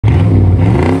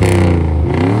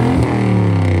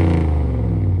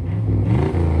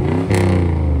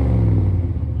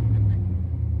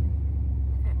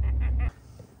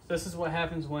This is what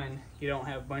happens when you don't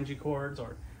have bungee cords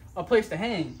or a place to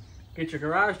hang. Get your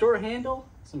garage door handle,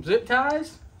 some zip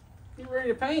ties, you're ready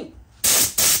to paint.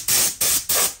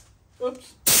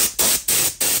 Oops.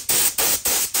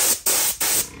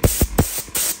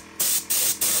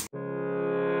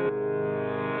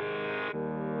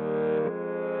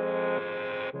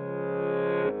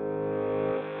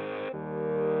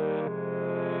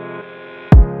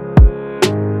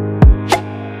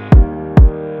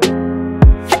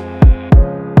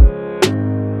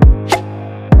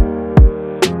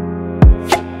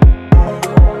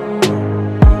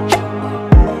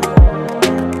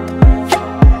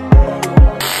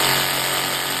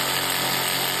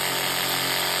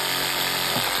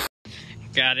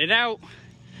 Got it out.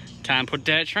 Time to put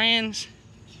that trans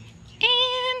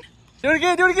in. Do it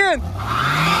again, do it again.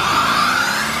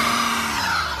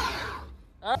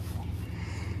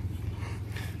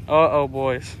 Uh-oh,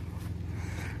 boys.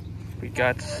 We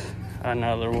got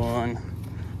another one.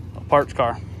 A parts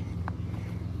car.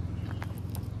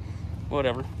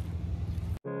 Whatever.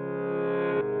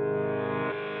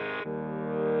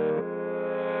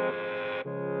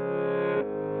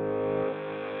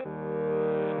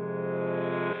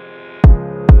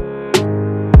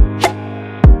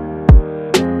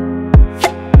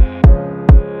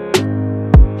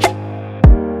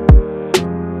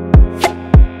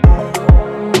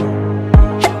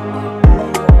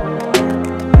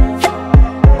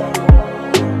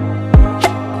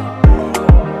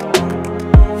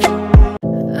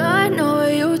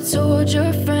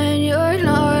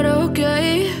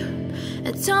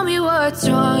 Tell me what's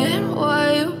wrong and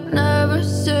why you never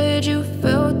said you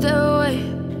felt that way.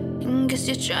 And guess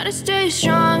you're trying to stay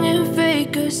strong and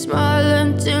fake a smile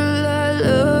until I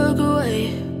look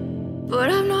away.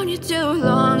 But I've known you too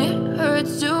long, it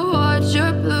hurts to watch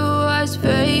your blue eyes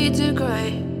fade to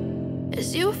gray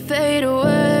as you fade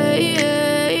away,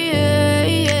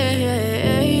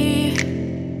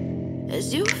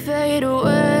 as you fade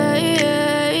away.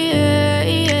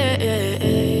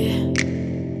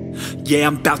 Yeah,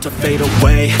 I'm about to fade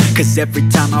away, cause every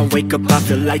time I wake up I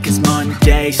feel like it's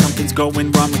Monday. Something's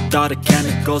going wrong with all the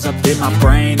chemicals up in my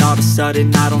brain. All of a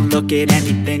sudden I don't look at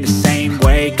anything the same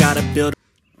way. Gotta build.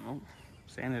 Oh,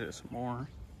 sanded it some more.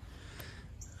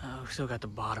 We still got the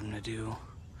bottom to do.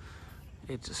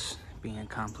 It's just being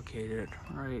complicated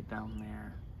right down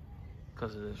there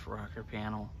because of this rocker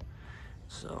panel.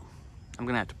 So I'm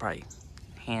gonna have to probably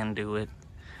hand do it,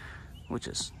 which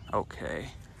is okay.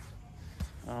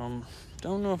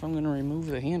 Don't know if I'm gonna remove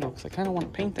the handle because I kind of want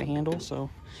to paint the handle, so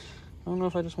I don't know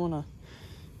if I just want to,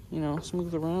 you know,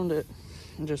 smooth around it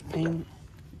and just paint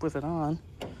with it on.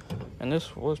 And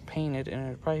this was painted, and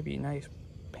it'd probably be nice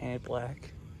painted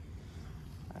black.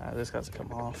 This got to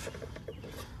come off,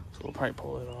 so we'll probably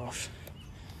pull it off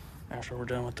after we're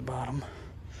done with the bottom,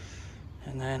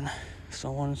 and then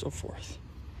so on and so forth.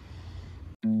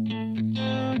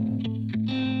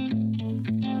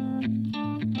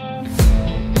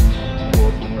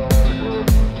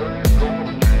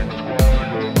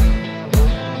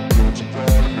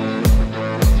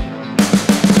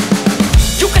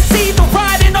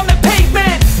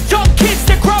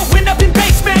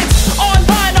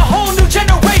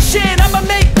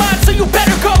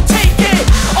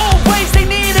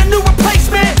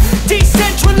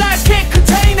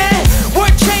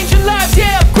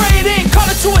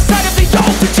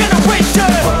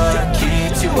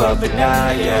 At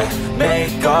night, yeah,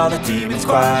 make all the demons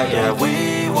quiet, yeah,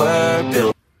 we were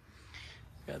built.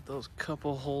 Got those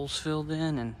couple holes filled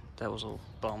in, and that was a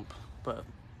bump, but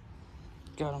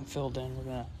got them filled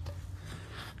in.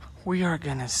 We are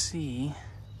gonna see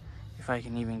if I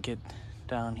can even get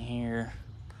down here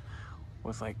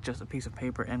with like just a piece of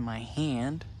paper in my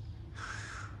hand.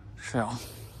 So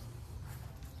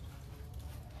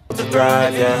to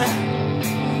thrive,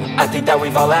 yeah, I think that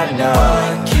we've all had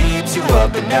enough. You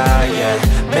up at night, yeah,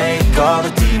 make all the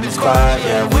demons quiet,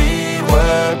 yeah, we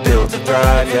were built to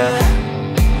thrive, yeah.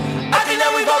 I think that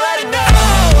we've all had enough,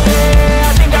 oh, yeah,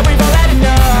 I think that we've all had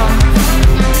enough.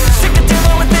 Sick of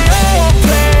dealing with the old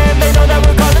plan, they know that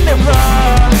we're calling it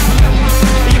wrong.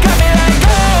 You got me like,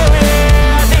 oh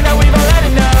yeah, I think that we've all had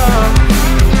enough.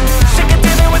 Sick of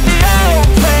dealing with the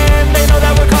old plan, they know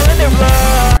that we're calling it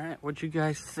wrong. Alright, what'd you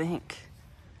guys think?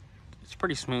 It's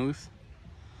pretty smooth,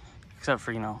 except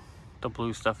for, you know, the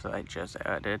blue stuff that I just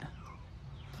added.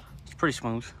 It's pretty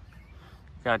smooth.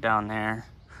 Got down there.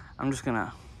 I'm just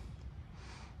gonna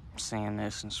sand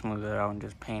this and smooth it out and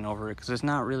just paint over it because it's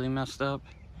not really messed up,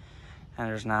 and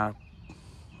there's not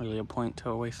really a point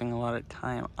to wasting a lot of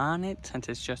time on it since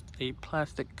it's just a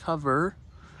plastic cover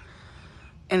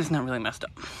and it's not really messed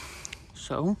up.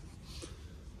 So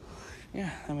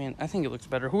yeah, I mean, I think it looks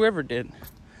better. Whoever did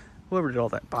all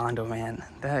that bondo, man,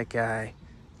 that guy,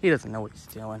 he doesn't know what he's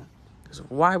doing. Because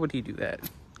why would he do that?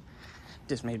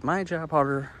 Just made my job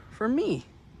harder for me.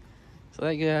 So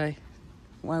that guy,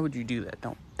 why would you do that?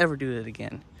 Don't ever do that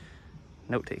again.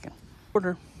 Note taken.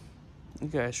 Order. You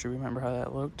guys should remember how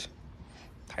that looked.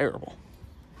 Terrible.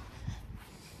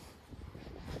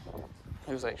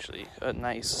 It was actually a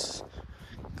nice,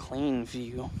 clean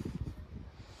view.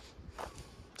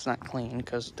 It's not clean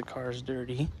because the car's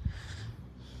dirty.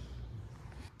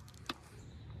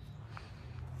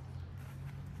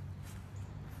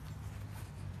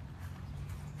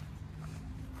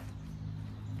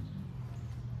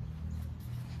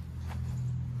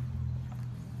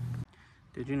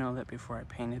 Did you know that before I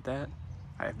painted that,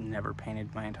 I have never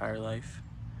painted my entire life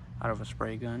out of a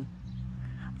spray gun?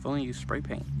 I've only used spray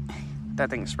paint.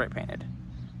 That thing is spray painted,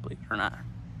 believe it or not.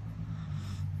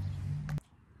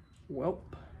 Welp,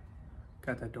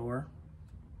 got the door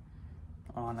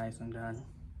all nice and done.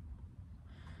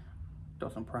 Throw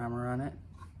some primer on it.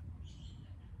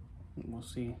 We'll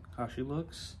see how she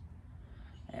looks.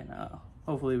 And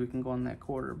hopefully we can go on that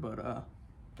quarter, but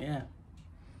yeah.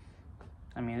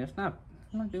 I mean, it's not,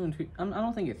 I'm not doing too, I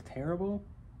don't think it's terrible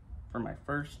for my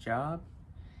first job.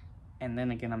 And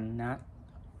then again, I'm not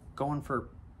going for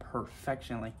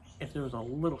perfection. Like, if there was a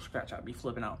little scratch, I'd be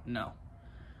flipping out. No.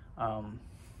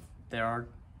 There are,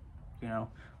 you know,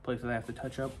 places I have to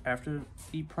touch up after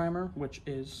the primer, which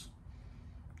is,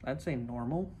 I'd say,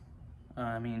 normal.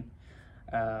 I mean,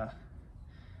 I've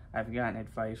gotten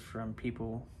advice from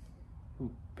people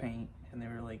who paint, and they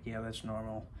were like, yeah, that's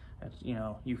normal. That's, you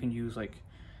know, you can use like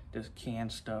this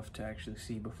canned stuff to actually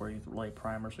see before you lay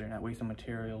primer, so you're not wasting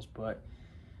materials, but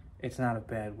it's not a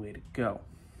bad way to go.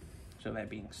 So that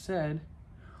being said,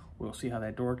 we'll see how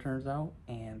that door turns out,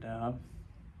 and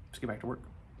let's get back to work.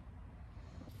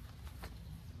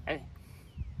 Hey,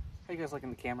 how you guys liking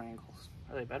the camera angles?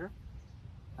 Are they better?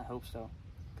 I hope so,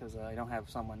 because I don't have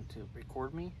someone to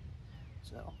record me.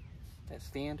 So that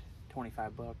stand,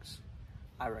 25 bucks.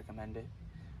 I recommend it.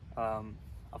 I'll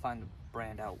find the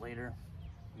brand out later.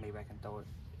 Maybe I can throw it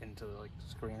into like the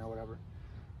screen or whatever.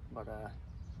 But let's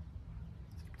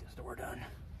get this door done.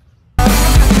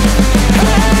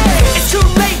 It's too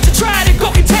late to try to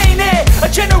go contain it. A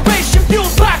generation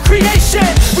fueled by creation.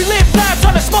 We live lives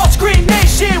on a small screen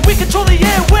nation. We control the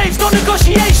airwaves, no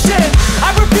negotiation.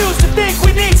 I refuse to think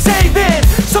we need saving.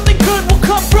 Something good will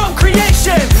come from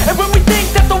creation. And when we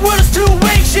think that the world is too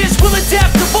anxious, we'll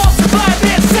adapt, evolve, survive,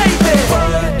 and save it.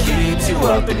 What keeps you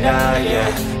up at night,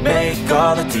 yeah? Make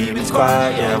all the demons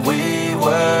quiet, yeah. We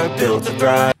were built to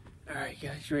thrive. Alright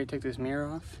guys, you ready to take this mirror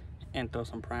off and throw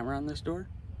some primer on this door?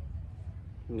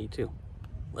 Me too.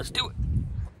 Let's do it.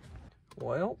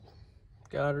 Well,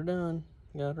 got her done.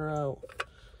 Got her out.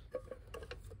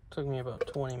 Took me about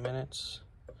 20 minutes.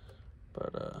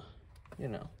 But, you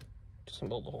know,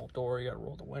 disassemble the whole door. You gotta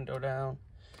roll the window down.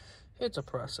 It's a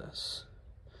process.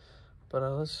 But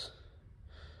let's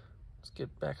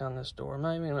get back on this door. I'm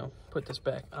not even gonna put this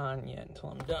back on yet until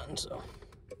I'm done. So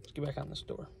let's get back on this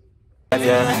door.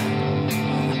 Yeah,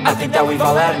 I think that we've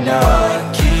all had enough.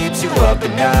 What keeps you up at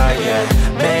night, yeah?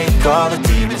 Make all the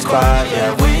demons quiet,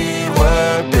 yeah. We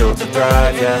were built to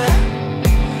thrive, yeah.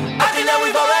 I think that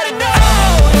we've all had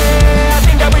enough. Yeah, I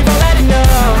think that we've all had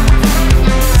enough.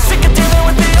 Sick of dealing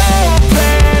with the old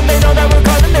plan. They know that we're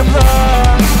calling it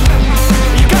wrong.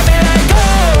 You got me like,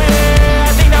 oh yeah,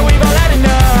 I think that we've all had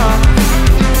enough.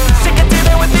 Sick of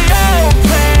dealing with the old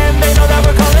plan. They know that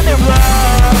we're calling it wrong.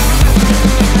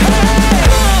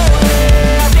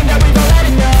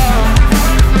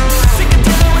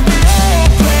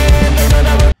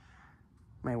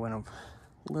 Might went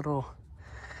a little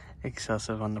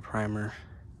excessive on the primer.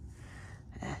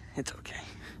 It's okay.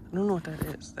 I don't know what that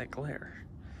is, that glare.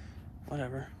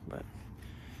 Whatever, but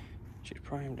she's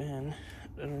primed in.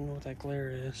 I don't know what that glare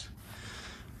is,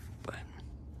 but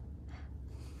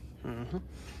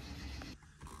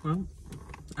well,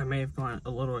 I may have gone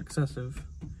a little excessive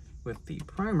with the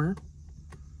primer.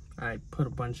 I put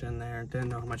a bunch in there, didn't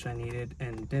know how much I needed,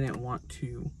 and didn't want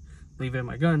to leave it in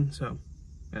my gun, so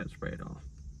I had to spray it off.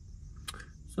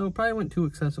 So probably went too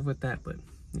excessive with that, but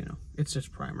you know, it's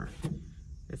just primer.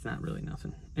 It's not really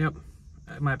nothing. Yep,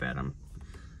 my bad.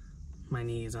 My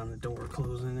knee is on the door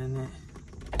closing in it.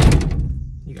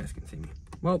 You guys can see me.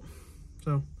 Well,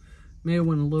 so may have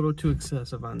went a little too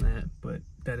excessive on that, but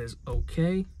that is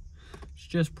okay. It's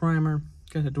just primer.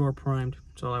 Got the door primed.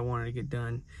 That's all I wanted to get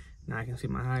done. Now I can see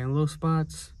my high and low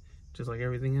spots, just like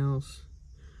everything else.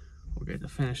 We'll get the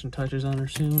finishing touches on her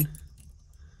soon.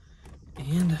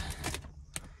 And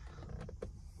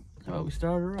how about we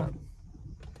start her up?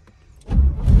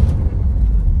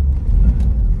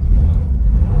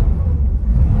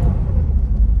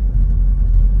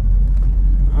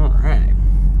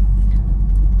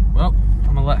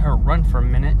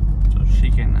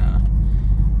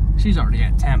 She's already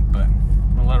at temp, but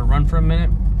I'm gonna let her run for a minute,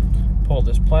 pull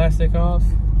this plastic off,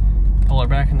 pull her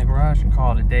back in the garage, and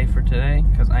call it a day for today,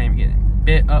 because I am getting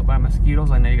bit up by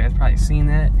mosquitoes. I know you guys probably seen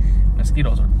that.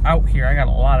 Mosquitoes are out here. I got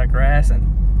a lot of grass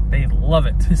and they love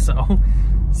it. So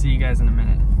see you guys in a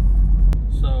minute.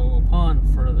 So upon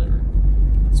further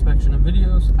inspection of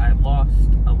videos, I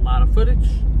lost a lot of footage.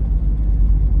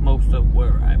 Most of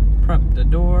where I prepped the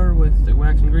door with the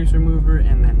wax and grease remover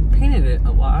and then painted it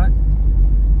a lot,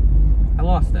 I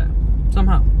lost that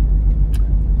somehow.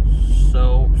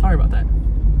 So sorry about that.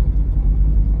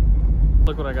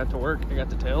 Look what I got to work. I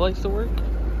got the taillights to work.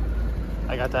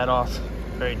 I got that off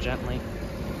very gently.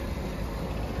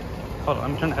 Hold on,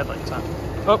 let me turn the headlights on.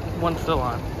 Oh, one's still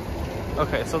on.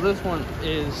 Okay, so this one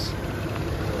it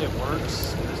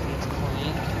works. It just needs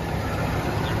clean.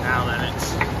 Now that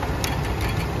it's,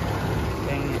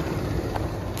 dang it.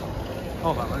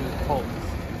 Hold on, let me pull this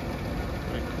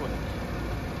really quick.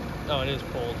 Oh, it is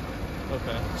pulled.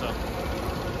 Okay, so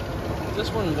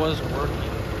this one was working.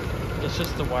 It's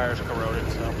just the wires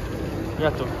corroded, so we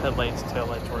got the headlights,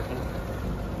 taillights working.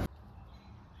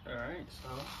 Alright, so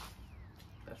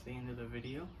that's the end of the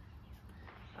video.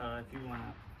 If you want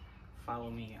to follow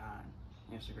me on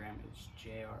Instagram, it's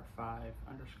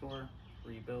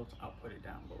jr5_rebuilt. I'll put it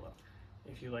down below.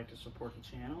 If you'd like to support the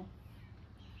channel,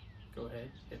 go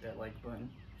ahead, hit that like button,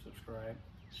 subscribe,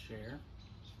 share,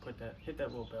 hit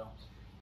that little bell.